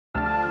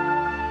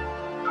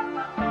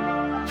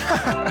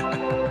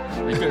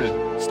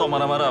Michael, stop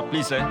marah-marah,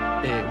 please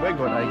Where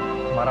got I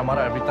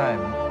marah-marah every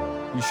time?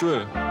 You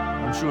sure?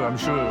 I'm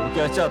sure.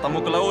 Okay, Acah, tamu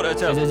ke laut,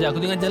 Acah. Sekejap, aku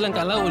tengah jalan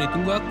kat laut ni.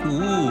 Tunggu aku.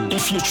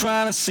 If you're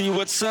trying to see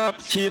what's up,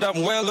 hit up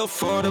Weller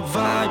for the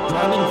vibe.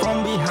 Running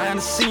from behind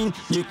the scene,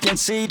 you can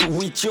see it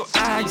with your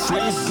eyes.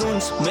 Raise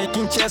zooms,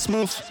 making chess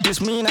moves, this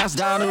mean us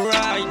down the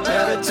right.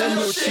 Better turn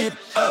your shit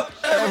up,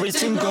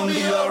 everything gon'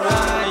 be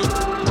alright.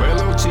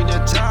 Weller to the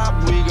top,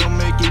 we gon'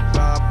 make it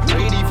pop.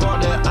 Ready for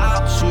the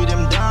up, shoot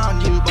them down,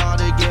 you bout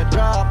to get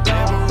dropped.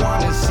 Never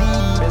wanna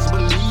see, best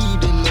believe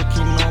they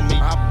looking on me.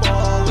 I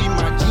ball in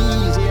my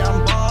G's, yeah I'm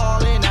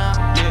ballin' out,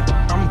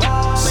 yeah I'm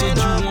ballin' Said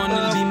you out.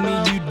 wanna leave me,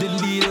 you the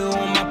leader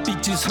on my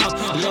pictures, huh?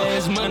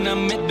 Last month I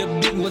met the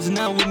big ones,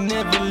 now we're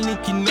never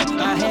linking up.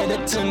 I had to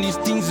turn these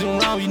things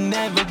around, you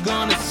never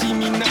gonna see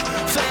me now.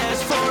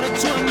 Fast forward to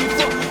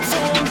 24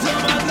 phones on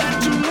my line,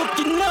 you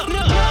looking up.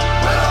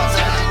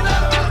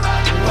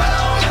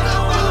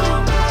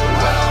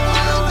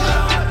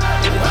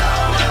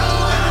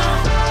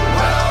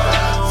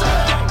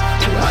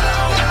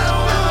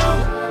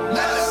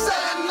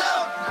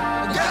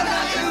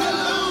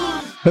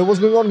 Hey, what's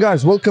going on,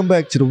 guys? Welcome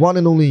back to the one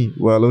and only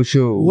Wallo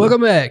Show.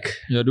 Welcome back.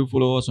 Yeah, do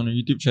follow us on the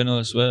YouTube channel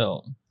as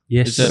well.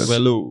 Yes. It's at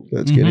Velo.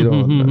 Let's get it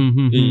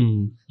on.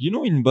 Hey, you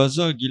know in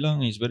Bazaar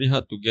Gilang, it's very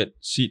hard to get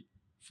seat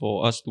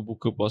for us to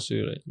book a puasa,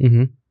 right?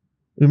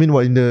 You mean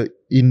what,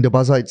 in the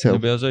bazaar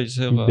itself? The Bazaar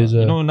itself. Bazaar.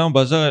 You know, now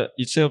Bazaar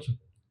itself,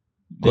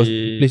 Got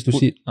they place to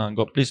sit.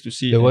 got place to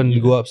sit. The one and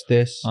you go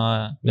upstairs.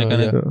 that Oh,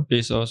 kind yeah. of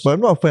place also. But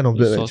I'm not a fan of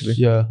that Sauce. actually.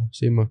 Yeah,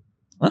 same.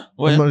 Huh?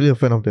 Why? I'm not really a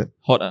fan of that.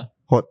 Hot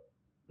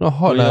Not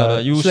hot yeah, lah.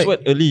 you It's like-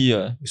 sweat early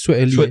Sweat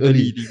early. Sweat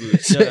early tiba.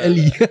 Sweat Yeah.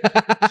 early.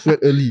 Sweat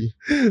early.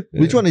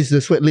 Which one is the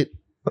sweat late?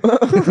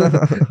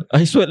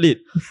 I sweat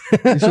late.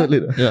 You sweat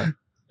late. Yeah.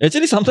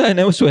 Actually, sometimes I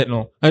never sweat.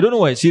 No, I don't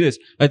know why. Serious.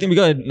 I think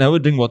because I never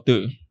drink more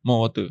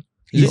water.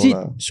 Is No it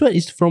lah. sweat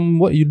is from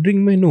what you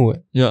drink, man? No.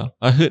 Yeah,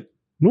 I heard.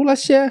 No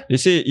last year. They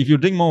say if you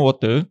drink more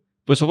water,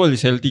 first of all,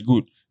 it's healthy,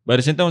 good.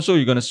 But at the same time, also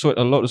you're gonna sweat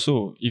a lot.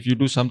 Also, if you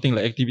do something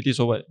like activities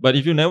or what. But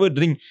if you never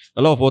drink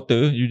a lot of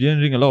water, you didn't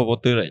drink a lot of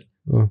water, right?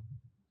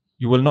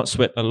 You will not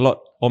sweat a lot,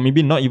 or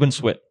maybe not even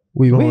sweat.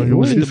 Wait, No, wait, you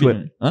will wait. still Little sweat.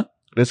 bit. Huh?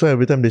 That's why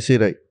every time they say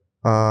like,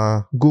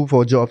 go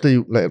for a job after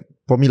you, like,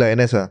 for me like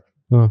NS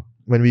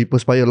when we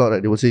perspire a lot,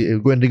 right, they will say,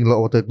 go and drink a lot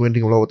of water, go and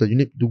drink a lot of water. You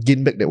need to gain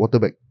back that water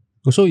back.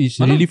 So it's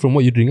really from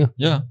what you drink,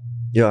 Yeah.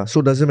 Yeah,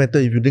 so doesn't matter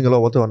if you drink a lot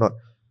of water or not.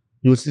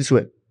 You will still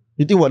sweat.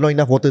 You think what, not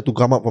enough water to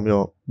come up from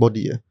your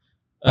body?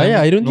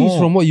 I don't think it's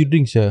from what you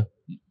drink, sir.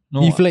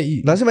 No, If like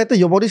Doesn't matter,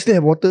 your body still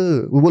have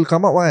water. It will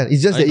come up one.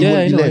 It's just that it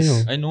will be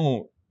less. I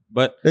know,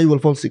 but Then you will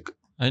fall sick.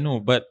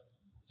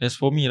 as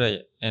for me, right,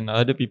 and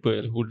other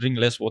people who drink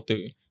less water,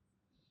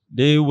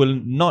 they will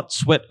not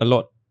sweat a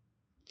lot.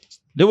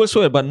 They will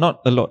sweat, but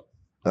not a lot.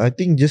 I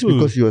think just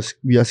because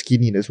we are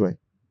skinny, that's why.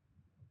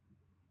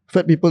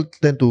 Fat people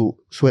tend to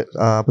sweat,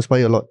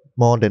 perspire a lot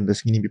more than the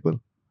skinny people.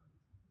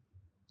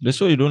 That's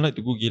why you don't like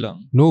to go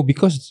Gilang. no,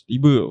 because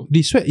Tiba.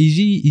 they sweat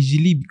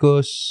easily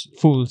because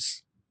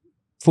folds.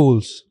 Got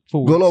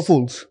a lot of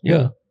folds.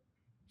 Yeah.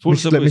 Full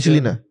Like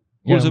Michelin ah.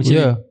 Full service.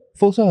 Yeah.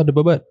 Folds are the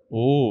babat.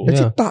 Oh. Yeah.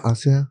 Actually tak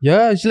sia.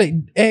 Yeah, it's like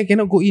air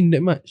cannot go in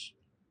that much.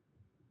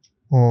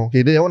 Oh,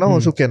 okay. Then that one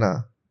also can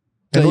ah.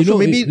 And Like, you also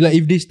know, maybe like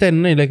if they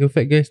stand right, like a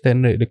fat guy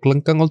stand right, the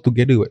kelengkang all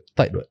together, what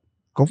tight, what?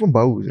 confirm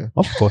bau sia.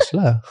 Of course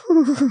lah.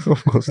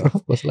 Of course lah.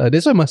 Of course lah.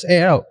 That's why must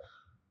air out.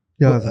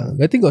 Yeah,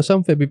 I think got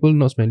some fat people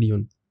not smelly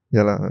one.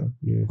 yeah lah.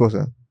 Yeah. Of course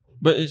lah.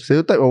 But it's,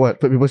 Stereotype or what?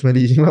 Fat people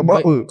smelly.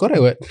 Apa? But, correct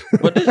what?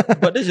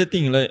 but that's the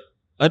thing. Like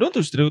I don't want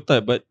to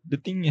stereotype, but the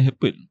thing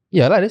happened.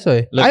 Yeah lah, that's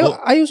why. Like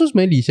I also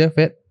smelly, yeah,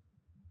 fat.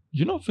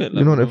 You know fat.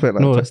 You know that fat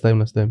lah. No, Fat.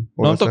 last time.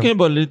 Oh, No, I'm last time. talking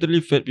about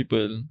literally fat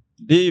people.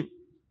 They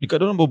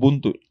dekat dorang bau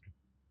buntut.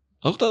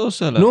 Aku tak tahu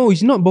asal lah. No,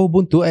 it's not bau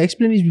buntu. I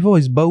explained this before.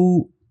 It's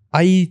bau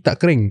air tak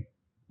kering.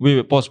 Wait,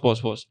 pause.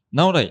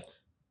 Now right,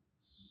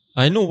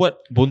 I know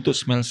what buntut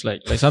smells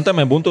like. Like sometimes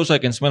my buntut also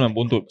I can smell my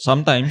buntut.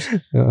 Sometimes.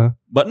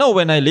 But now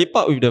when I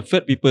lepak with the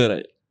fat people,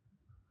 right,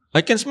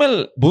 I can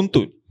smell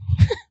buntut.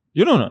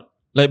 You know not?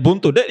 Like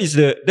buntut.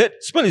 That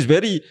smell is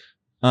very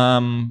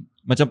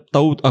macam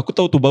aku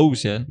tahu tu bau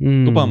sia.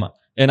 Tu faham tak?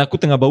 And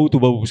aku tengah bau tu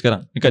bau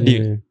sekarang dekat dia.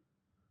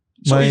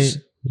 So My-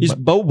 it's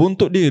bau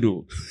buntut dia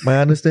tu. My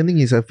understanding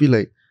is I feel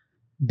like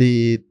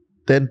they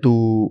tend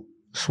to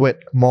sweat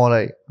more,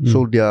 right?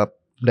 So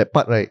that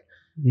part, right?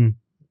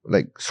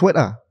 Like sweat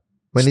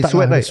When it's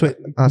sweat, right?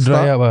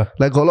 Dry up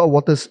Like got a lot of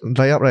water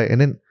dry up, right? And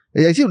then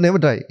actually it never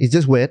dry. It's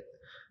just wet.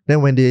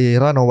 Then when they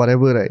run or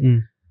whatever, right?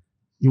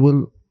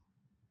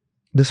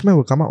 The smell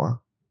will come out.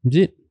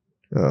 Is it?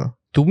 Yeah.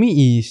 To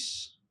me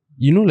is,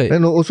 you know, like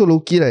And also low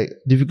key, right?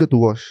 Difficult to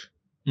wash.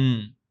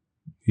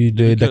 the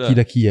difficult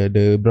daki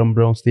the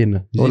brown stain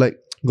lah. Is Or it? like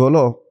got a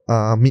lot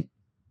of meat.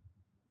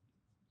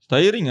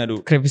 Tiring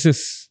aduh.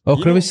 Crevices. Oh,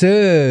 you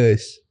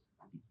crevices.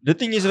 The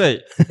thing is right.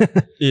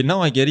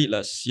 Now I get it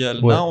lah. Sial.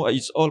 What? Now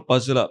it's all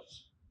puzzle up.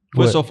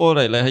 First What? of all,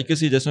 right, like Haikal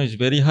said just now, it's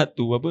very hard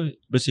to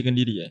bersihkan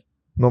diri.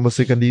 Not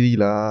bersihkan diri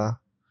lah.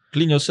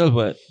 Clean yourself,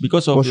 but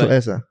because of Wash your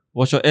like ass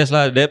wash your ass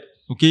lah. That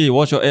okay,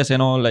 wash your ass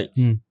and all. Like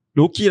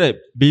low key, right?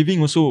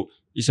 Bathing also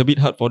is a bit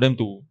hard for them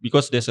to,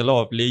 because there's a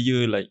lot of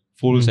layer like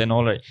folds and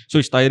all, right? So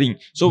it's tiring.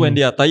 So when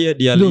they are tired,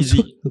 they are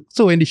lazy.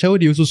 So when they shower,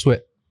 they also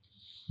sweat.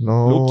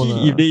 No. Low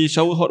key, if they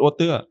shower hot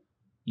water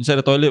inside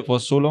the toilet for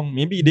so long,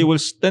 maybe they will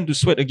tend to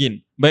sweat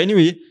again. But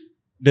anyway,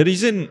 the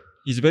reason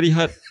is very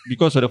hard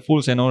because of the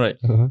folds and all, right?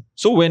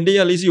 So when they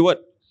are lazy, what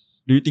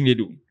do you think they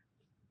do?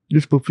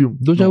 Use perfume.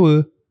 Don't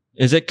shower.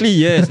 Exactly,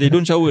 yes. They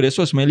don't shower. That's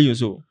why smelly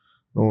also.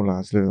 No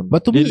lah, Slam.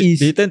 But to me,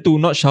 They tend to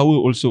not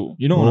shower also.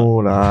 You know?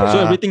 No lah. So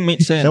everything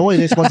makes sense. That one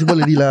is responsible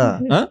already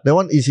lah. Huh? That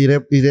one is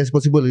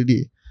irresponsible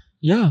already.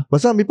 Yeah. But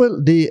some people,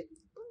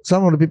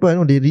 some of the people I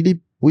know, they really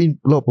put in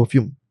a lot of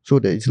perfume. So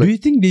that it's do like, you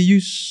think they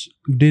use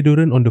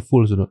deodorant on the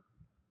folds or not?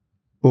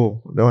 oh,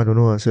 that one I don't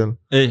know myself.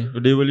 Hey,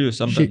 they will use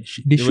sometimes.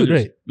 They will should, use.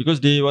 right? Because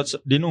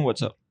they know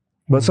what's up.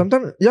 But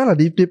sometimes, yeah lah,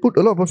 they put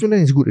a lot of perfume,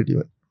 then it's good already.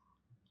 Right?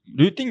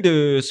 Do you think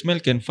the smell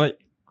can fight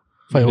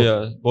Fight what?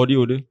 their body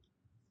odor?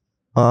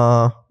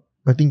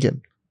 I think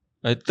can.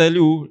 I tell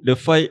you, the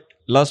fight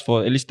lasts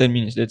for at least 10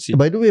 minutes. That's it.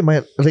 By the way,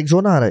 my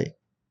Rexona, right,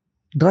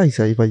 dries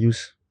if I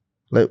use.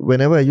 Like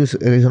whenever I use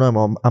Rexona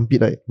on my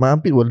armpit, right, my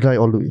armpit will dry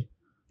all the way.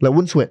 Like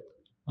won't sweat.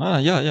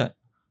 Yeah.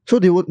 So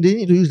they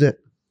need to use that.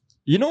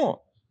 You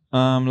know,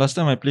 last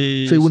time I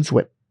play So it won't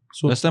sweat.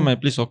 So, last time I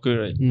play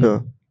soccer, right? Yeah.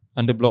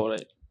 Under block,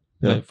 right?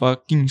 Yeah. Like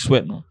fucking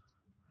sweat, no.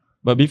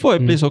 But before I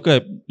play soccer,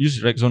 I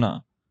use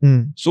Rexona.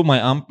 So my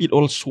armpit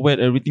all sweat,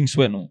 everything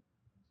sweat, no.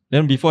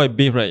 Then before I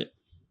bathe, right,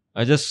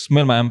 I just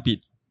smell my armpit.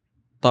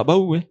 Tak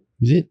bau is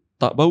it?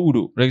 Tak bau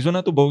tu.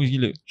 Rexona tu bau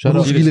gila. Shout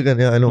out, Gila kan?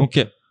 Yeah, I know. No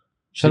cap.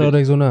 shout out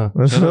Rexona.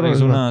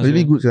 Rexona,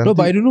 Really so. good. No,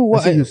 but I don't know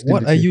what I still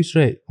I use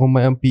right on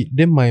my armpit.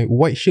 Then my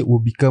white shirt will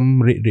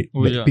become red,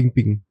 Oh, like yeah. pink.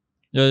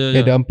 Yeah.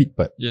 Yeah, the armpit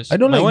part. Yes. I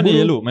don't my like one bodoh.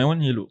 yellow. My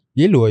one yellow.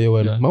 Yellow your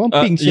one. Yeah. My one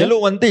pink. Yellow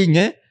one thing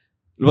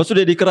Lepas tu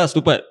dia keras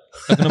tu part.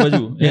 Tak kena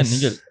baju. Kan, Yes.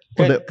 Nigel.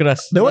 Kan that-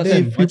 keras. That one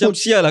Kan, if you macam put,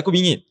 sial aku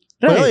bingit. but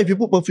that one Right. if you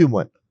put perfume,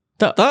 what?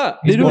 Tak.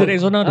 They do It's the more-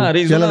 Rexona tu. Yeah lah,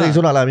 Rexona.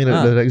 Rexona lah. I mean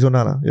Ah. the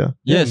Rexona lah. Yeah.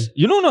 Yes.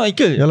 You know not,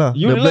 Ikel? Yeah lah.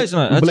 You The realise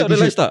black- not? black Acap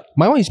realise tak?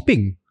 My one is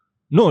pink.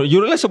 No,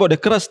 you realise about the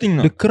keras thing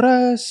The not?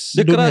 keras.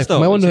 The don't keras have. tau.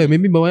 My one don't have.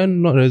 Maybe my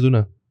one not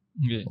Rexona.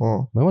 Okay.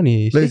 Oh. My one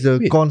is. That is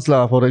the wait. cons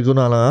lah for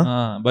Rexona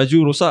lah.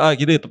 Baju rosak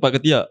kira tempat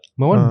ketiak.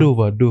 My one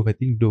Ah. Dove. I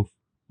think Dove.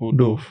 Oh,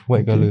 Dove.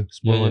 White Okay. colour.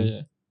 Small one.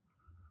 Yeah.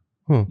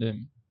 Huh.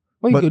 Damn.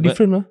 Why But- got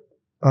different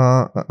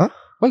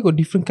Why got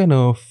different kind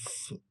of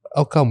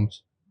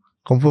outcomes?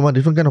 Confirm a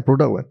different kind of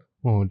product, what?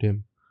 Oh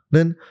damn.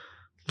 Then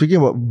speaking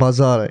about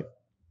bazaar, right?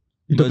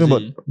 You talking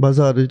about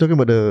bazaar? You talking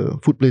about the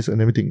food place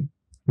and everything?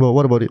 Well,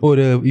 what about it? Oh,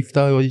 the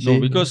iftar. What you No, say?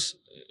 because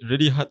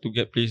really hard to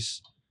get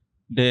place.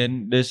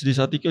 Then there's this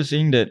article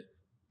saying that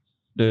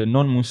the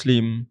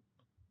non-Muslim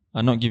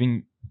are not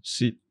giving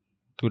seat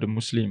to the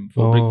Muslim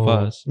for Oh.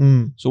 breakfast.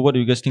 So what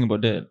do you guys think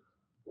about that?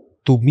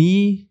 To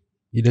me,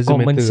 it doesn't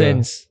Common matter.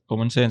 sense.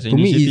 Common sense, To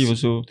me initiative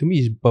it's- also To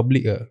me, it's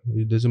public.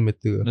 It doesn't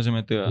matter. doesn't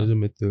matter.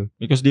 Doesn't matter.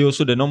 Because they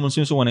also, the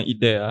non-Muslims also want to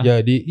eat there. Yeah,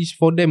 it's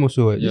for them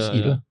also. Just Yeah,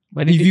 eat yeah. lah.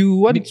 But If you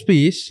want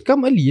space,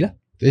 come early lah.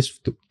 That's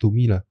to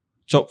me lah.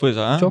 Chop first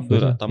Chop Betul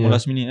first tak? lah. Tak mau Yeah.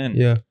 last minute kan.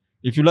 Yeah.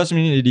 If you last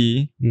minute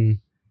already,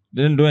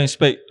 then don't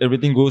expect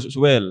everything goes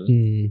well.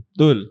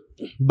 Betul.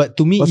 But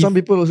to me, But if, some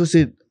people also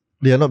say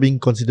they are not being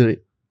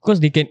considerate. because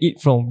they can eat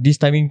from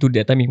this timing to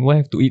that timing. Why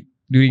have to eat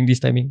during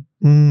this timing?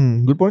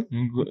 Good point.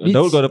 It's-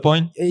 Daul got a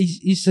point.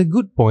 it's a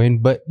good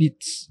point, but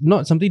it's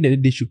not something that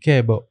they should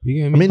care about.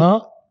 You know what I mean? I mean, Huh?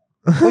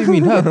 What do you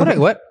mean? Correct?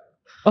 What?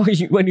 Oh,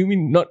 what do you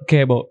mean not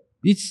care about?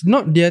 It's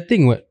not their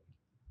thing. What?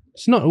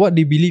 It's not what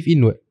they believe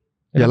in. What?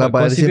 yeah lah,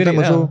 but at the same time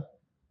considerate also,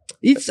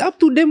 It's up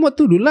to them what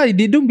to do. Like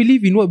they don't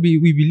believe in what we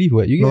believe.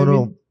 What? You get what I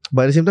mean?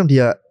 But at the same time, they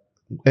are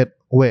at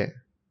where?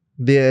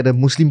 They are at a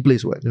Muslim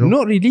place, what? You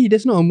know? Not really.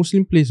 That's not a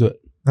Muslim place. What?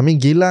 I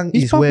mean, Geylang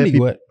It's is where public.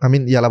 people, What? I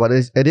mean, yeah lah, but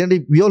at the end of the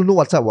day, we all know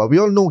what's up, what? We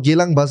all know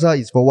Geylang Bazaar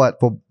is for what?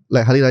 For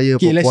like Hari Raya,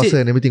 Okay, for let's puasa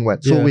say- and everything, what?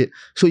 So Yeah. wait,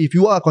 so if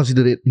you are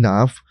considerate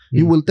enough,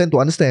 you will tend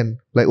to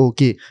understand, like,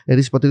 okay, at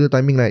this particular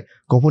timing, like,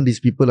 confirm these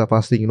people are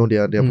fasting, you know, they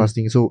are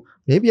fasting. So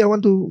maybe I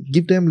want to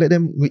give them, let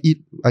them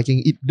eat. I can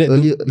eat That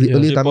earlier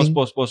Say timing.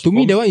 pause. To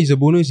me, that one is a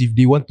bonus if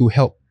they want to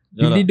help.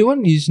 Yeah If lah. they don't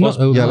want, it's not.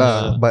 Pause. Yeah Yeah.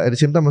 lah, but at the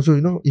same time also,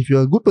 you know, if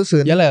you're a good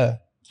person, Yeah lah.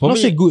 For Not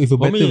me- say good if a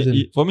For better me, person.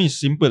 for me, it's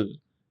simple.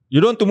 You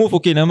don't want to move,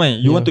 okay, never mind.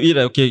 You Yeah. want to eat,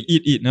 right? Okay,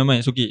 eat, never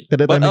mind, it's okay. At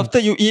that But timing. after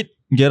you eat,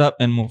 get up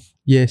and move.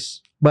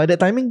 Yes. but at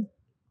that timing,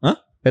 Huh?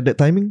 At that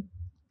timing,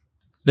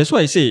 That's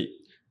why I say,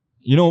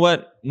 you know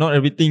what? Not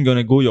everything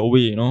gonna go your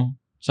way, you know.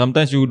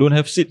 Sometimes you don't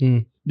have seat.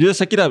 Mm. You just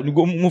suck it up. You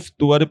go move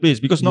to other place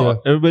because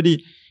not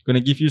everybody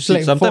gonna give you seat.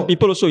 like Sometimes for-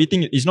 people also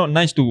eating. It's not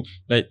nice to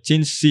like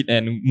change seat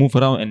and move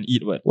around and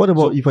eat. what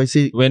about So, if I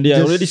say, when they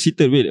are just- already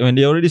seated? Wait, when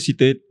they are already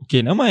seated,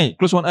 okay, never mind.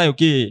 Close one eye,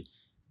 okay.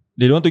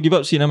 They don't want to give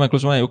up seat, never mind.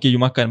 Close one eye, okay. You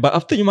makan, but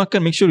after you makan,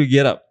 make sure you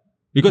get up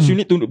because you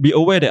need to be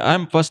aware that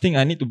I'm fasting.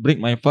 I need to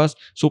break my fast.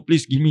 So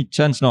please give me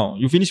chance now.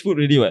 You finish food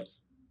already, what?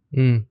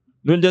 Mm.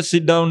 Don't just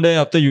sit down there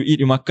after you eat,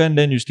 you makan,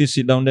 then you still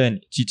sit down there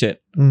and chit chat.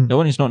 That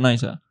one is not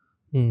nice,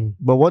 Mm.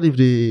 But what if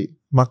they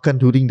makan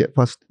during that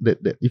fast, that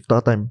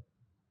iftar time?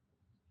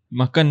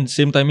 makan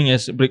same timing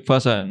as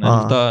breakfast lah.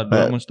 Iftar,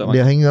 dorang start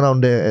they're makan. hanging around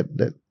there at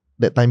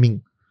that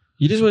timing.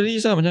 It is what it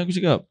is lah, macam aku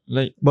cakap.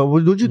 Like, But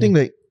don't you think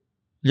like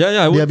I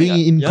they will are being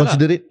think,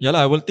 inconsiderate?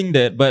 I will think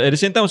that. But at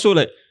the same time also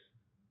like,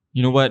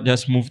 you know what,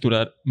 just move to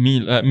that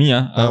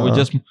I will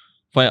just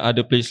find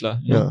other place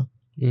lah. You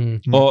know?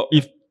 Or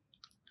if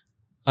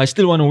I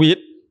still want to wait,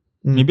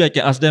 maybe I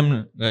can ask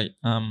them like,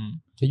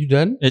 Are you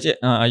done?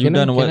 are you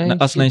done?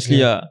 Ask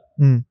nicely lah.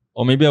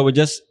 Or maybe I will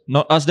just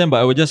not ask them, but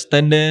I will just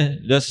stand there,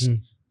 just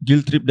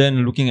guilt trip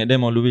them, looking at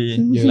them all the way.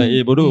 Like,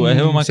 hey bodoh, I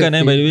haven't makan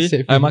by the way.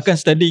 I makan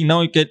standing.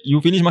 Now you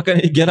finish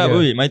makan, get up,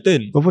 my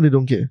turn. Confirm they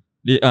don't care.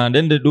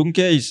 Then the don't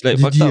care is like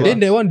fucked up. Then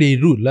that one they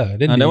rude lah.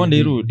 Then that one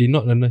they rude. They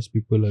not nice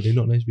people lah. They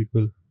not nice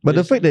people. But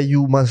the fact that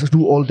you must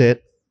do all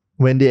that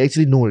when they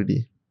actually know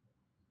already.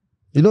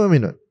 You know what I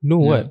mean? Know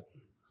what?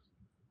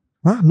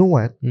 Huh? Know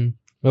what?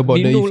 About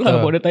They the know lah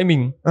iftar. about the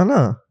timing.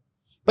 Alah.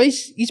 But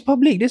it's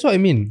public. That's what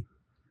I mean.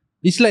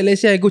 It's like, let's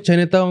say I go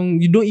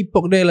Chinatown, you don't eat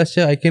pork there lah,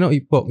 Syah. I cannot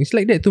eat pork. It's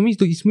like that. To me,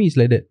 it's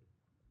like that.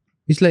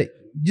 It's like,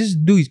 just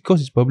do it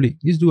because it's public.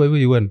 Just do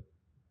whatever you want.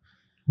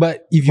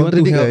 But if you want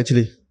to help,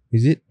 actually.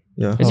 is it?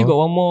 Yeah. Actually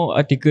got one more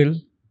article.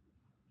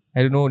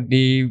 I don't know,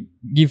 they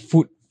give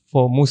food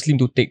for Muslim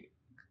to take.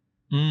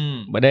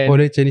 But then Or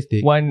the Chinese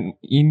day. one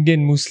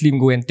Indian Muslim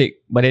go and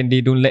take, but then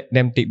they don't let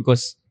them take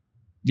because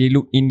they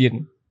look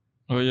Indian.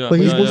 Oh yeah. But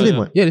he's Muslim,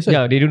 what? Yeah, that's right.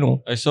 Yeah, they don't know.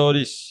 I saw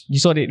this. You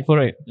saw that before,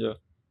 right?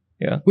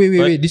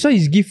 Wait. This one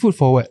is give food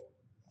for what?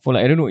 For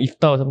like, I don't know,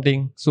 iftar or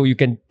something. So you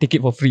can take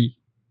it for free.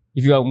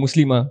 If you are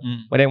Muslim,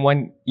 but then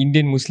one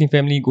Indian Muslim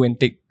family go and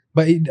take.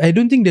 But I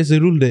don't think there's a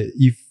rule that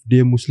if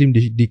they're Muslim,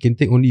 they can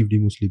take only if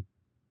they're Muslim.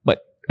 But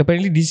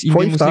apparently this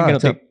For Indian Muslim iftar,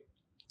 cannot take.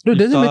 No, it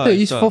doesn't Iftar, matter.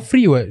 It's iftar. for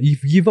free what? If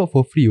give out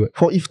for free what?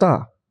 For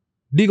iftar.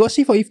 They got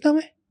say for iftar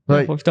meh?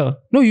 Right. For iftar.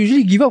 No,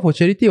 usually give out for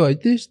charity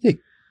what? They just take.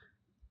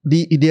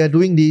 They are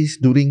doing this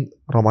during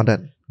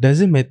Ramadan.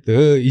 Doesn't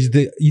matter. It's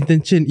the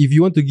intention. If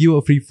you want to give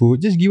out free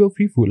food, just give out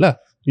free food lah.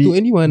 To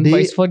anyone.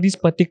 But it's for this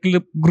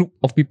particular group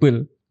of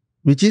people,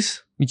 Which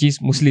is which is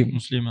Muslim.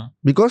 Muslim ah.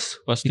 because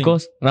Fasting.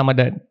 Because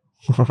Ramadan.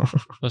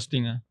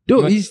 Fasting ah.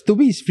 No, it's to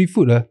me it's free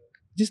food lah.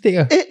 Just take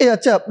lah.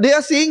 Achap, they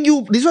are saying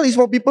you this one is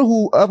for people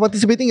who are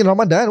participating in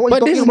Ramadan. What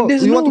But are you talking about?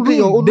 there's You no want to create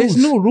your rule. own There's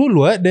rules. no rule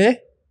what there.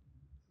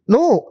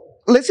 No.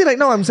 Let's say right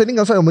now I'm standing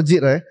outside a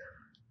masjid, right?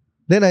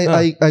 Then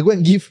I go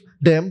and give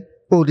them,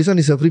 oh, this one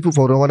is a free food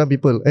for Ramadan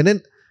people. And then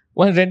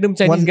One random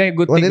Chinese guy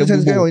go take the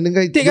Chinese guy or bubu. Indian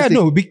guy Take just lah.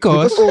 No,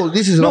 because oh,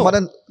 this is No.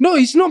 Ramadan. no,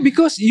 it's not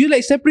because you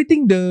like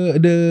separating the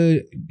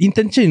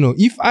intention. No,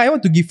 if I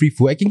want to give free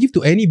food, I can give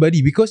to anybody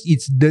because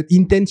it's the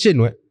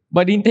intention. What?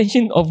 But the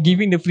intention of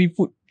giving the free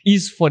food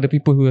is for the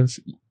people who are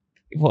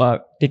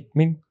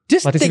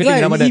Just take participating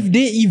in lah. Ramadan. If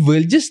they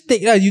evil, just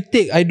take lah. You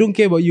take. I don't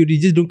care about you. They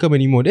just don't come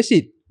anymore. That's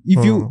it. If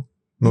you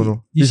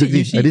No. You see-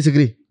 Disagree. you see- I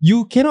disagree.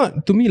 you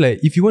cannot, to me,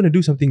 like, if you want to do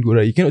something good,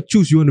 right, you cannot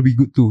choose you want to be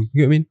good too.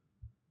 You know what I mean?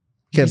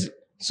 Can.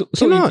 So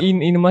Cannot.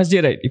 in a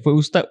masjid, right, if a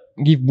ustaz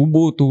give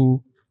bubu to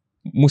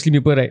Muslim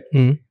people, right,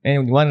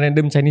 and one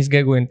random Chinese guy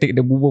go and take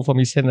the bubu from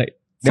his hand, right,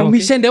 then From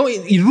his hand, that one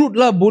is rude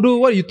lah, bodoh.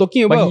 What are you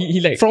talking but about? he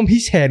like From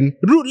his hand,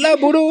 rude lah,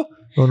 bodoh.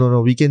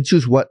 No. We can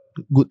choose what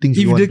good things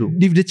we If want the to do.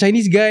 if the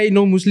Chinese guy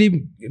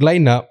non-Muslim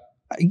line up,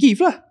 give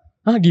lah,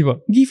 give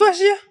up. give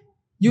us yeah.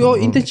 Your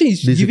No, intention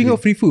is disagree. giving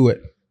out free food. What?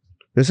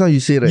 That's how you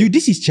say, right?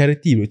 This is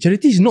charity, bro.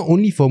 Charity is not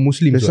only for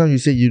Muslims. That's how you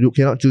say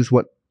cannot choose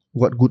what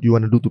good you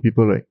want to do to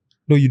people, right?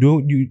 No, you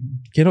don't. You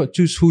cannot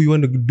choose who you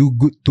want to do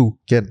good to.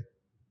 Can.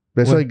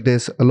 That's What? why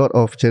there's a lot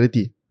of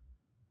charity.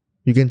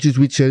 You can choose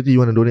which charity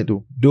you want to donate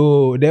to.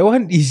 Though that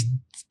one is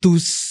to.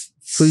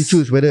 So you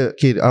choose whether,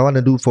 okay, I want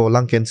to do for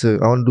lung cancer.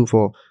 I want to do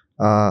for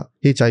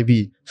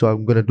HIV. So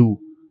I'm going to do,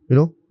 you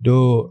know?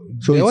 Though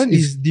So that it's- one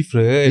is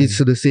different. It's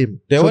the same.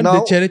 That so one,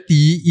 now, the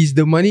charity is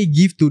the money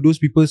give to those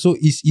people, so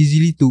it's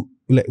easily to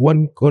like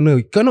one corner.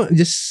 You cannot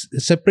just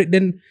separate.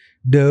 Then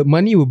the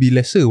money will be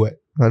lesser. What?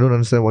 I don't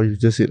understand what you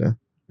just said.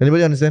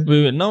 Anybody understand?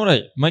 Wait. Now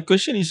right, my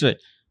question is right.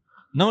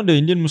 Now the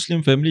Indian Muslim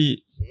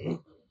family,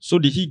 so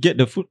did he get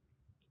the food?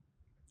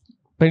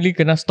 Apparently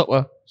kena stop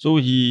So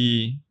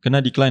he kena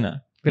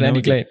decline kena Never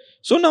decline.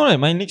 So now right,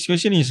 my next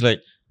question is like,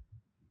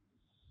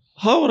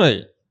 how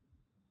right?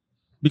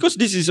 Because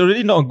this is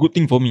already not a good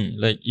thing for me.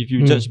 Like if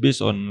you judge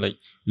based on like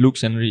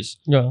looks and race.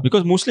 Yeah.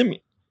 Because Muslim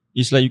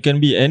is like you can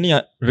be any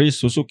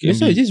race also can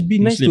That's why be just be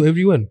nice Muslim. to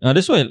everyone.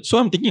 That's why. So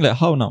I'm thinking like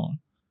how now?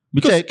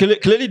 Because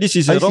Check. clearly this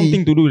is I a wrong see.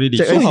 thing to do already.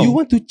 Check, So I So how? you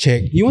want to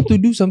check, you want to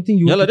do something.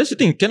 You Yeah lah, want to, that's the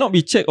thing. Cannot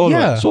be checked all.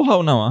 Yeah. Right? So how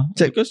now?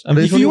 Check. Because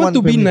There's if you only want one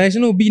to be family.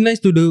 nice, be nice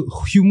to the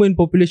human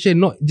population,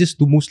 not just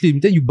to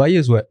Muslim. Then you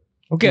bias what?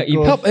 Okay,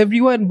 Because- Help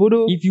everyone,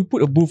 bodoh. if you put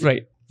a booth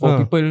right for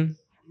people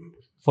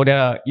for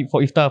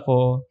iftar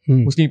for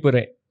Muslim people,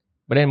 right,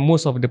 but then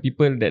most of the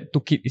people that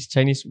took it is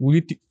Chinese,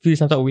 will you feel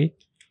some type of way?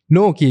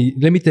 No, okay.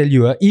 Let me tell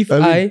you. If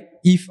I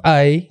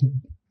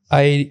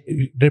I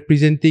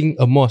representing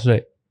a mosque,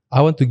 right? I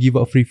want to give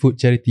out free food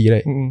charity,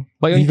 right?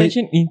 But your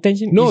Even-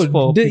 intention No, is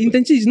for the people.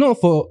 intention is not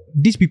for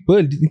these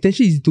people. The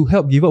intention is to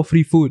help give out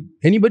free food.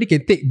 Anybody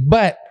can take,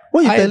 but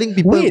Why are you I- telling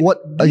people wait, what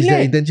is their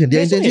relax. intention? Their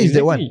That's intention why, is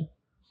that one. exactly.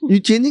 You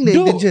changing the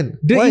No, intention.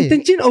 The Why?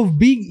 intention of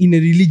being in a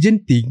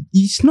religion thing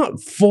is not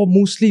for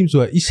Muslims,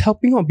 what? It's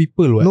helping out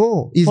people, what?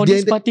 No, it's For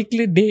their this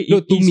particular day, No,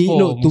 it is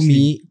for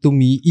Muslim. to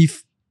me,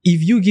 if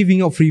you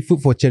giving out free food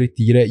for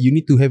charity, right, you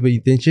need to have an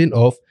intention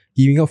of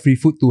giving out free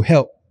food to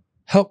help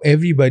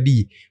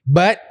everybody.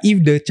 But if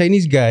the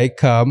Chinese guy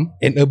come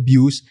and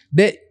abuse,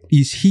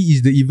 he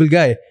is the evil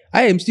guy.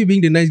 I am still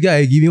being the nice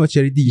guy giving out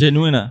charity.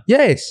 Genuine ah.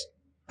 Yes,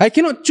 I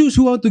cannot choose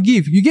who I want to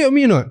give. You get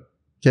me or not?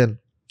 Can.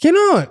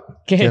 Cannot.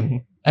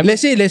 Can.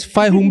 Let's say there's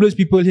 5 homeless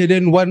people here,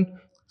 then one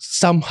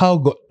somehow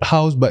got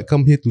house but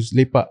come here to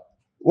lepak.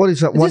 What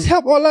is that? Just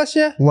help all us,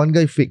 yeah. One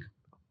guy fake.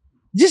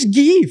 Just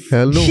give.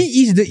 Hell no.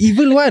 He is the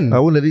evil one. I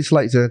won't let it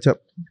slide, chap.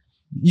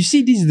 You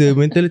see, this is the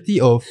mentality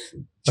of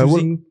I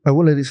choosing.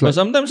 won't let it But slide.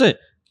 sometimes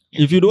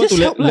if you don't want Just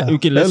to help let, lah.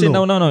 okay, let's say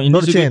Hell now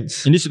Not a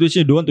chance. in this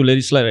situation you don't want to let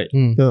it slide, right?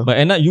 Yeah. But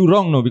end up you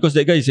wrong, no, because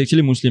that guy is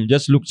actually Muslim.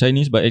 Just look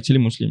Chinese but actually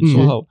Muslim. So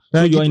Mm. how? Then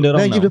So I you are in the then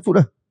wrong I give now. the food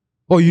lah.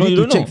 Oh, you No, need you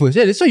to don't check know. first.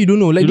 Yeah, that's why you don't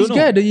know. Like You this don't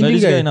guy, know. the Like Indian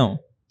this guy. guy now.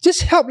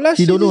 Just help lah.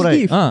 He don't know,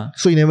 right? Ah,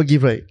 So he never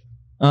give, right?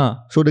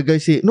 So the guy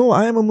say, no,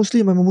 I am a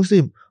Muslim.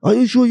 Are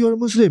you sure you're a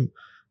Muslim?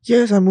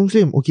 Yes, I'm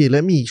Muslim. Okay,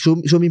 let me show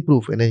me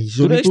proof. And then he to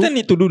showed the me proof. extent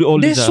need to do all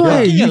That's this.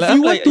 why, Fucking if hell, you I'm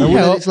want like, to I won't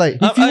let help, it slide.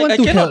 if you want to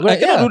cannot, help, right? I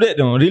cannot Yeah. do that.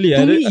 No, really.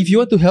 To me, if you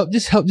want to help,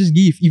 just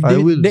give. If I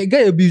will. that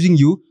guy abusing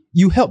you,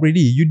 you help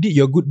already. You did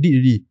your good deed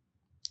already.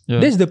 Yeah.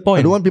 That's the I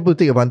point. don't want people to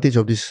take advantage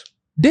of this.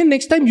 Then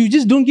next time you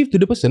just don't give to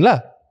the person lah.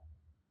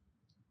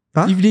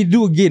 Huh? If they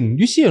do again,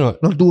 you see or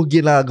not? Not do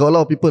again lah. Got a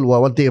lot of people who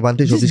want to take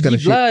advantage of Just this kind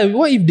of give shit. lah.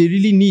 What if they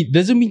really need?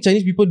 Doesn't mean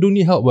Chinese people don't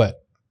need help, what?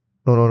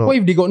 No. What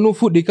if they got no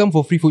food? They come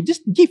for free food.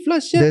 Just give lah,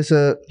 shit. There's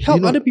a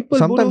Help other people,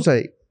 Sometimes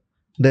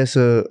there's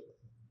a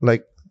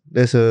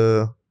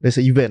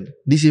event.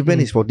 This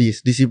event is for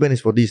this. This event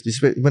is for this. This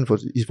event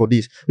is for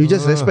this. You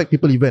just respect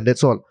people event.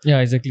 That's all. Yeah,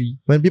 exactly.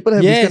 When people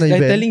have Yes, this kind of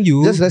I'm event, telling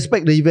you. just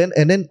respect the event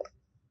and then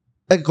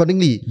act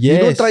accordingly. You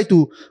don't Yes. try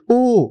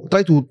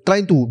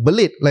to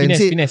belit like and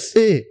say, Finesse.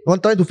 hey, one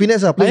trying to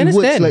finesse I play words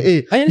understand. like, hey,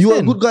 I you are a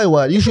understand. good guy,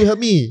 what? You should help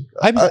me.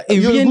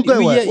 You're a good guy,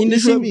 we what? are in the You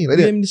should same, help me like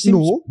we are that. in the same,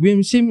 No. we're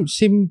in the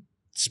same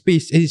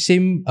space,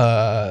 same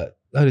how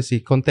to say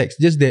context.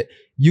 Just that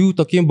you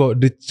talking about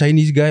the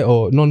Chinese guy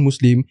or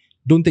non-Muslim,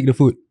 don't take the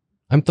food.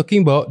 I'm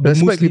talking about the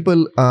Respect Muslim. people.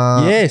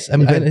 Yes,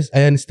 I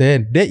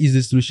understand. That is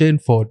the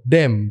solution for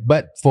them.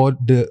 But for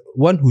the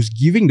one who's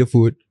giving the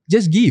food,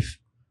 just give.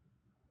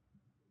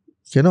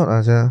 Cannot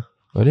Asya.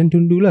 But then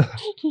don't do lah.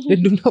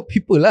 Then don't help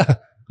people lah.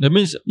 That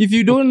means If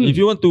you don't, if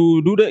you want to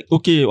do that,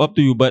 okay, up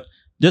to you. But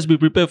just be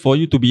prepared for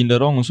you to be in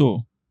the wrong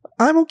also.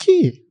 I'm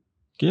okay.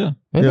 Okay, yeah.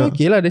 Yeah.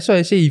 okay lah. That's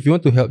why I say if you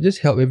want to help, just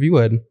help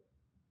everyone.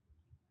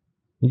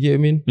 You get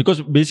what I mean?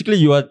 Because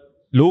basically you are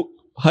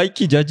high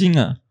key judging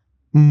Yeah,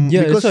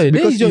 because that's why. That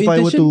because is your if I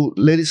were intention. to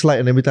let it slide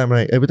and every time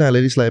I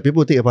let it slide, people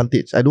will take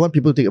advantage. I don't want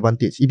people to take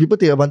advantage. If people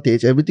take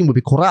advantage, everything will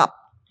be corrupt.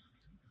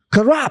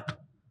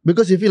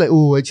 Because you feel like,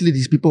 oh, actually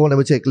these people won't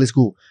ever check. Let's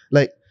go.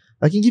 Like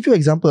I can give you a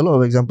lot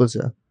of examples.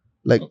 Yeah.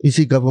 Like you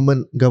see,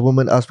 government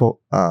ask for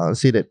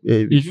say that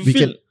If you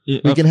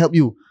we can help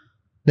you.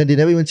 Then they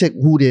never even check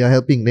who they are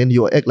helping. Then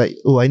you act like,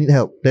 oh, I need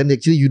help. Then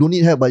actually you don't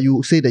need help, but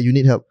you say that you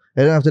need help.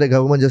 And then after that,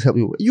 government just help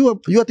you. You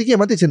are taking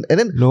advantage, and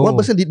then No. one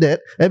person did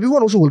that. Everyone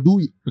also will do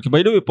it. Okay,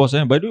 by the way, pause.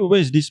 By the way, where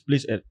is this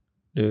place at?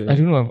 I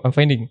don't know. I'm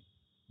finding.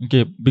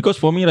 Okay,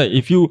 because for me, right,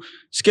 if you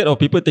scared of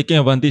people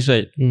taking advantage,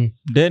 right,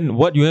 then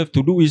what you have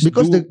to do is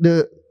Because do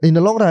the in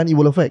the long run it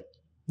will affect.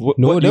 No,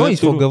 what that you one have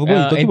is to for do. government.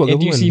 You're talking about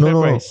government. NTUC No, fair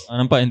no. price.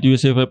 Nampak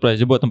NTUC fair price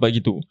dia buat tempat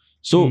gitu.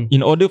 So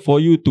in order for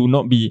you to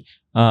not be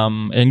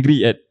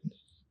angry at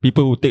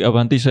people who take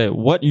advantage, right,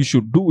 what you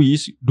should do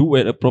is do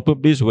at a proper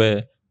place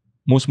where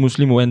most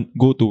Muslim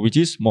go to, which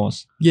is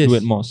mosque. Yes. Do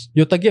at mosque.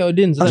 Your target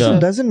audience. It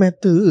doesn't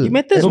matter. It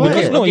matters. No, why?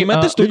 because no, it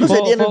matters to you. Because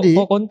at the end of the day-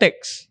 for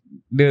context,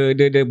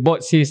 the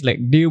board says like,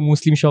 dear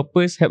Muslim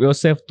shoppers, help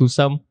yourself to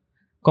some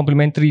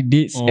complimentary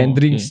dates Oh, and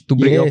drinks to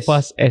break your Yes.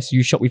 fast as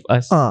you shop with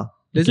us.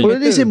 Doesn't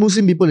Already matter. say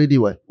Muslim people already.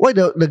 What? Why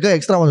the guy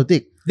extra want to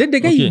take? Then the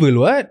guy Okay.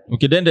 evil, what?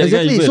 Okay, then that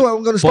Exactly. guy evil. So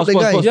I'm going to stop Pause, the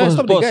guy. pause, Yeah, pause,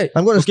 stop the pause. guy.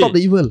 I'm going to Okay. stop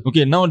the evil.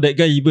 Okay, now that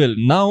guy evil.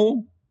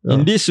 Now,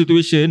 in this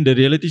situation, the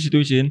reality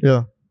situation,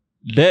 Yeah.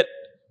 that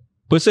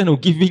person who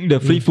giving the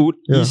free food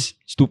Yeah. is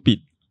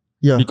stupid.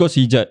 Yeah. Because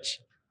he judge.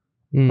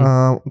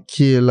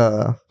 Okay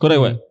lah. Correct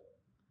what?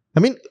 I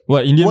mean,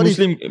 What, Indian What if-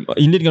 Muslim,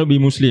 Indian cannot be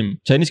Muslim.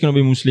 Chinese cannot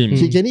be Muslim.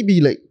 can he be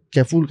like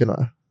careful?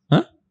 Cannot?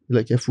 Huh?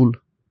 Like careful.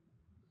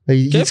 Like,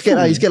 he's Careful?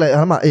 scared. He's scared like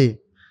alamak.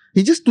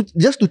 He just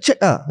to check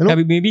you know. Yeah,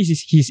 but maybe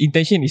his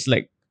intention is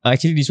like,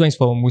 actually this one is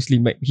for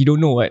Muslim, but he don't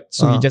know what,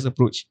 so he just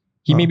approach.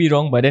 He may be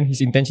wrong, but then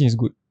his intention is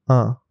good.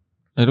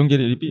 I don't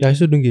get it. Repeat. I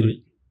also don't get it.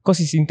 Because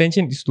his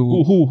intention is to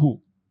Who?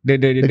 the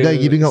The guy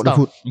giving out the staff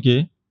food.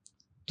 Okay.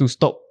 to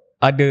stop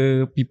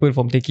other people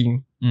from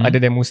taking Mm. other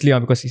than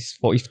Muslim because it's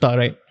for iftar,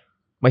 right?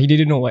 But he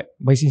didn't know what.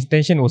 But his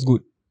intention was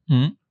good.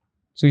 Hmm.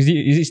 So is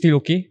it still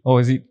okay or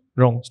is it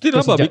wrong? Still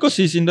Because he apa? judge. Because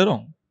he's in the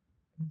wrong.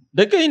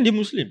 That guy Indian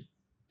Muslim.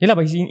 Yeah lah,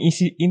 but his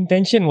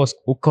intention was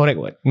correct.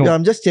 What? No. Yeah,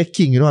 I'm just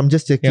checking. I'm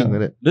just checking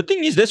like that. The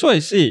thing is, that's why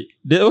I say.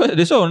 That's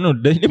why I don't know.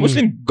 The Indian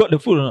Muslim got the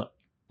food or not?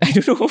 I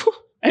don't know.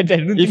 I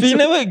don't If think he so.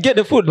 never get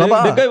the food, the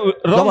Lambat guy wrong.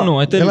 Lambat. No,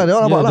 I tell Yalah, you. that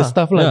one lambat The lah.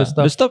 stuff lah, Yeah,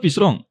 the stuff. is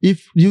wrong.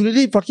 If you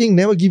really fucking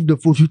never give the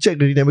food, you check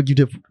that you never give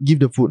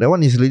the food. That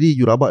one is really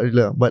you rabat already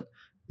lah. But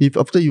if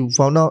after you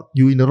found out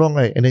you in the wrong,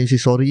 right, and then you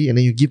say sorry and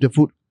then you give the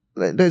food,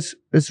 like, that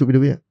should be the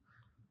way.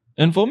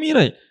 And for me,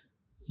 right,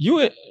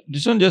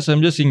 I'm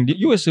just saying,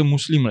 you as a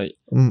Muslim, right,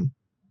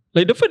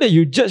 like the fact that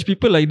you judge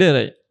people like that,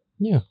 right,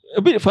 Yeah.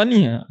 a bit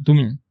funny to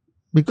me.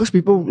 Because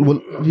people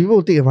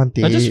will take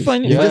advantage. I just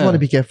find it They just funny. want to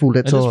be careful. I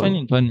That's just all. find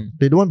it funny.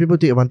 They don't want people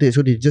to take advantage,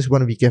 so they just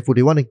want to be careful.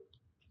 They want to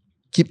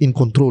keep in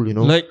control. You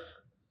know.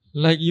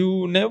 Like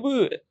you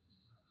never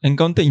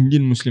encounter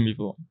Indian Muslim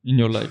before in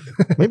your life.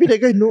 Maybe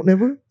that guy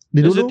never. They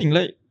That's don't the know. thing.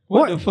 Like what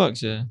What? the fuck,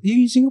 yeah?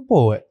 You in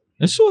Singapore, what?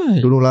 That's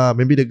why. Don't know lah.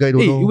 Maybe the guy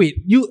don't Hey, know. wait,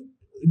 you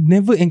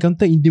never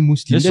encounter Indian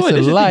Muslim. That's why,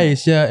 That's a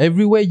that's the lie, yeah.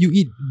 Everywhere you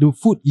eat, the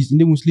food is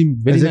Indian Muslim.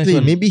 Very Exactly. nice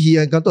one. Maybe he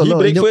encountered a He lot.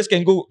 of Indian- breakfast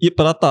can go eat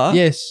paratha.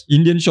 Yes.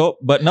 Indian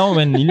shop, but now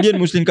when Indian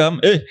Muslim come,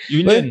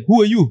 you Indian.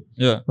 Who are you?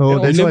 Yeah. Oh,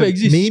 That that's will never why.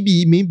 exist.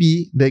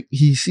 Maybe like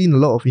he's seen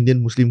a lot of Indian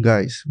Muslim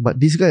guys, but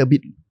this guy a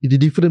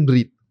different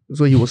breed.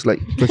 So he was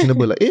like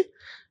questionable, like,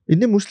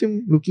 Indian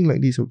Muslim looking like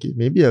this. Okay,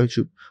 maybe I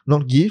should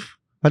not give.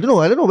 I don't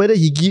know whether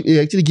he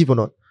actually give or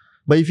not.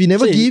 But if he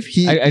never Say, give,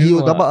 he I don't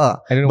will know,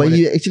 dapat. I don't know But about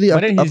he that. actually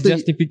But then his after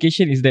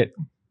justification is that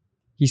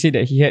he said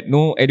that he had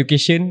no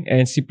education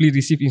and simply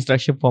received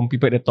instruction from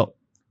people at the top.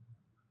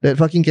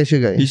 that fucking cashier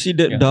guy, You see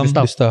that Yeah, dumb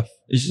the The staff.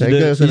 is That guy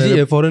the, also Is he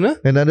a foreigner?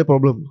 another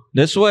problem.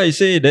 that's why I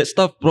say that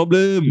stuff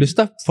problem. The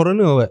staff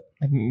foreigner or what?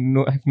 I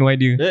have no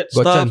idea. That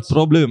Got stuff chance.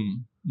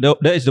 problem.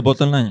 That is the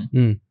bottom line.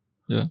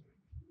 Yeah.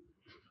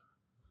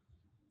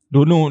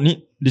 Don't know.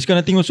 This kind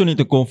of thing also need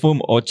to confirm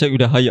or check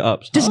with the higher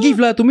ups. Just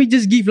give lah. To me,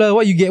 just give lah.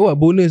 What you get? What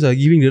bonus are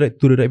giving the right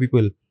to the right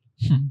people?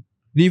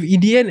 If in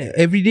the end,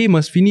 every day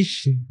must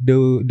finish the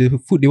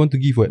food they want to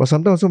give. What? But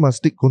sometimes also must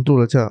take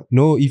control, lah.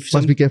 No, if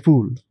Must be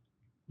careful.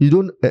 You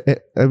don't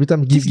every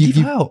time give, just give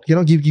give. out.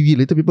 Cannot give.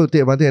 Later people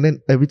take advantage and then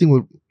everything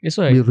will That's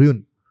why. be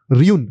ruined.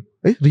 Ruin.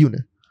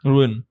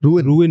 Ruin.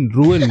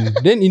 Ruin.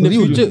 Then in the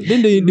Ruin.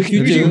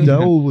 future,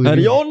 Jauh.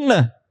 Harion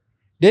lah.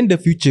 then the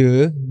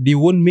future they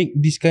won't make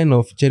this kind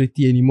of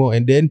charity anymore,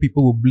 and then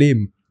people will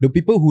blame the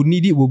people who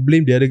need it. Will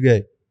blame the other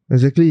guy.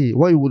 Exactly.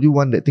 Why would you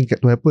want that thing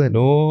to happen?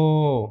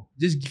 No,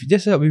 just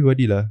help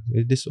everybody lah.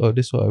 That's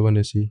what I want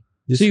to say.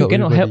 Just So you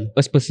cannot everybody. help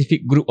a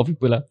specific group of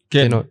people lah.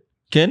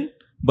 Can,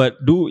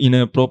 but do in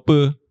a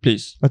proper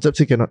place. Acap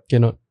say cannot.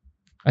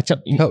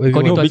 Acap, Help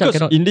according everyone. to Acap Because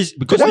cannot. in this,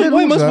 because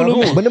Why must follow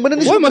me? Benda-benda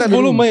ni Why semua must ada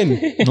follow rules. mine?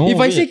 No, If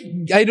I wait. say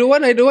I don't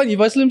want, If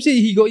Aslam say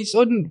he got his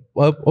own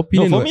no,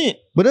 opinion, for what?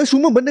 me,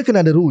 Semua benda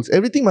kena ada rules.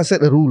 Everything must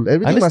set a rule.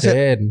 Everything must set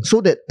Understand.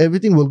 so that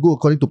everything will go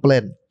according to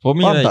plan.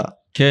 Faham tak?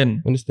 can.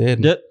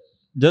 Understand.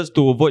 Just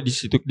to avoid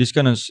this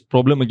kind of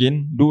problem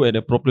again, do at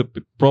a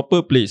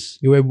proper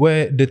place.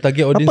 Where the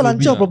target audience Apa will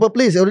be. lancar proper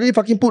place? Already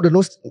fucking put the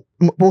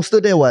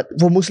poster there what?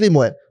 For Muslim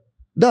what?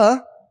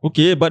 Dah.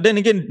 Okay, but then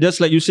again,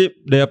 just like you said,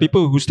 there are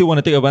people who still want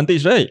to take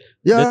advantage, right?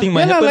 Yeah. That thing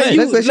might Yeah lah,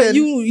 happen, like right?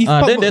 you, if Ah,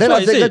 pub- then that's Then why I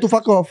ask that guy said. to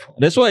fuck off.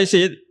 That's why I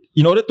said,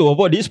 in order to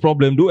avoid this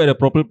problem, do at a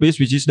proper place,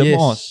 which is the Yes.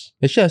 mosque.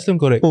 Actually, Aslam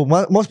correct. Oh,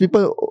 most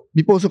people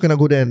also cannot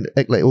go there and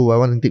act like, oh, I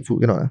want to take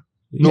food. Cannot.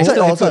 No. Inside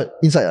or outside?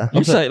 Inside.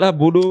 Inside lah,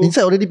 bodoh.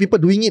 Inside already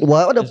people doing it.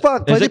 What the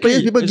fuck? Friday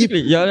prayers people give.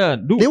 exactly. Yeah,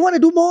 do. They want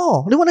to do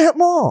more. They want to help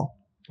more.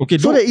 Okay,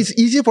 So do. that it's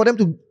easier for them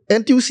to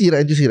NTUC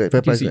right?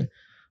 Fair price right?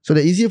 So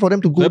that easier for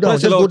them to go Fair down.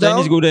 price, a Just lot go of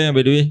Chinese down. go there,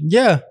 by the way.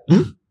 Yeah.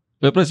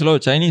 Fair price, a lot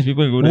of Chinese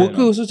people go there.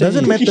 Worker also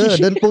Doesn't Chinese. matter.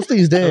 Then poster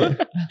is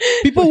there.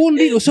 People won't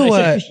read also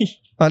what.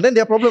 Then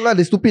their problem lah.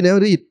 They stupid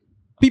never read.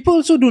 People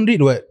also don't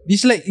read what.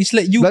 It's like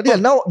you. Bloody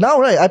hell, now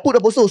right. I put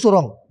the poster also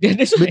wrong Yeah,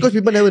 that's why. because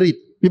people never read.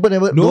 People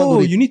never. don't want No,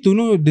 to read. you need to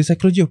know the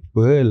psychology of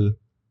people.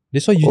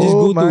 That's why you just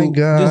Oh go my to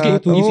God. just go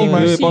to Oh if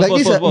my- you Pause, Like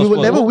this, we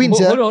will never win,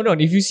 sir. Hold on.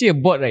 If you see a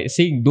board right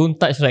saying don't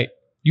touch right,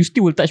 you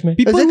still will touch man.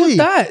 people Exactly.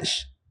 will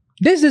touch.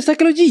 That's the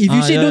psychology. If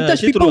you say don't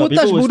touch, actually people true will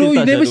lah. touch. People will Bodoh, still you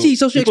touch, never though. see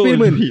social People will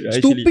experiment. do it,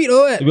 actually. Stupid or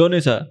what? To be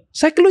honest,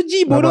 Psychology,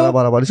 bodoh.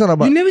 Rabak. This one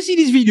rabak. You never see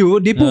this video.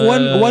 They put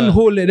one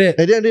hole like that.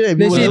 At the end of the day, we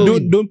They will say never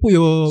win. don't put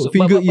your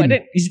finger but in.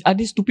 then are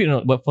they stupid or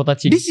not? But for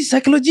touching, This is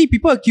psychology.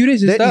 People are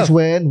curious and That is stuff.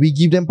 when we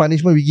give them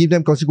punishment, we give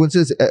them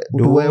consequences to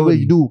Don't. whatever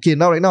you do. Okay,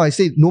 now right now I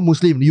say no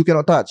Muslim, you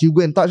cannot touch. You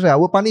go and touch, right? I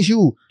will punish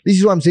you. This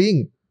is what I'm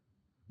saying.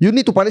 You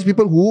need to punish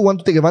people who want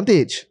to take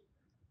advantage.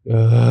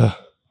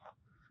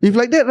 If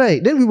like that,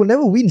 right, then we will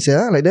never win,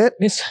 sir. Like that,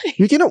 that's why.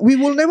 we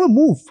will never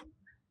move.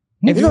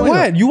 You know Everyone-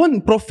 what? You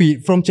want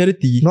profit from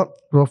charity? Not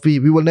profit.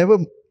 We will never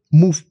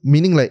move.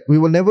 Meaning like we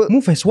will never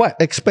Move as what?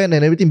 expand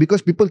and everything because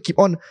people keep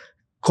on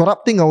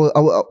corrupting our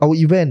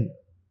event.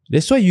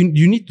 That's why you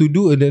need to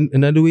do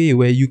another way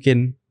where you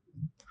can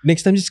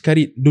next time just cut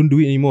it. Don't do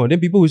it anymore. Then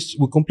people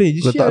will complain.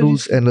 Just Letak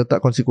rules and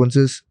letak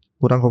consequences.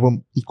 Orang confirm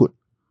ikut.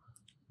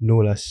 No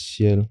lah,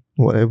 sial.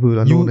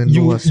 Whatever lah. No, then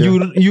no lah, sia.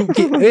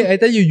 Okay, hey, I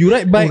tell you, you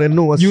ride No, bike. then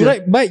no lah, You sia.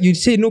 ride bike. You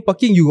say no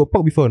parking. You got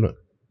park before or not?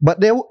 But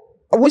there,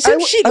 The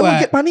same shit, I will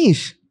what? get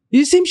punished.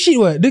 It's the same shit.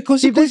 What? The If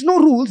consequence. there's no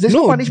rules, there's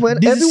no, No,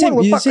 punishment. this is Everyone same,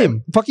 will it's park the same.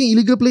 at fucking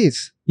illegal place.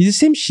 It's the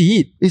same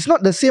shit. It's not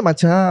the same,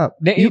 macam.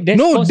 There's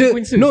No,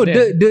 consequences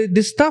there.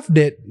 the stuff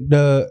that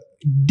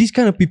these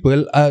kind of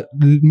people are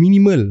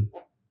minimal.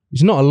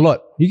 It's not a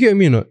lot. You get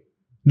me or not?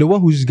 The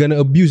one who's gonna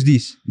abuse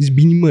this is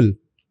minimal.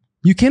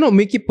 You cannot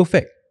make it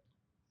perfect.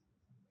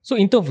 So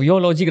in terms of your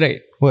logic,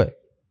 right? What?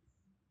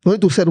 No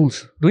need to set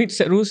rules. Don't need to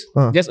set rules.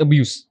 Ah. Just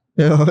abuse.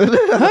 Yeah.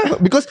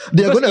 Because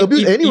they are Because going to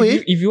abuse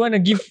anyway. If you want to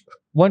give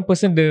one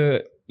person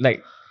the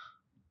like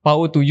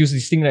power to use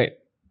this thing, right?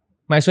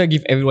 Might as well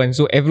give everyone.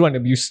 So everyone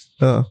abuse.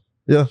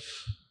 Yeah.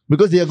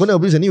 Because they are going to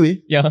abuse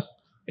anyway. Yeah.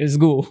 Let's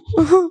go.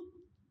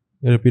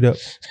 Wrap it up.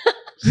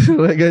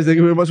 Alright guys, thank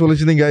you very much for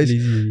listening guys.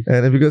 Lazy.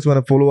 And if you guys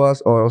want to follow us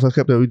or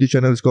subscribe to our YouTube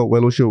channel, it's called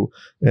Wello Show.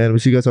 And we'll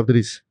see you guys after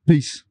this.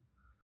 Peace.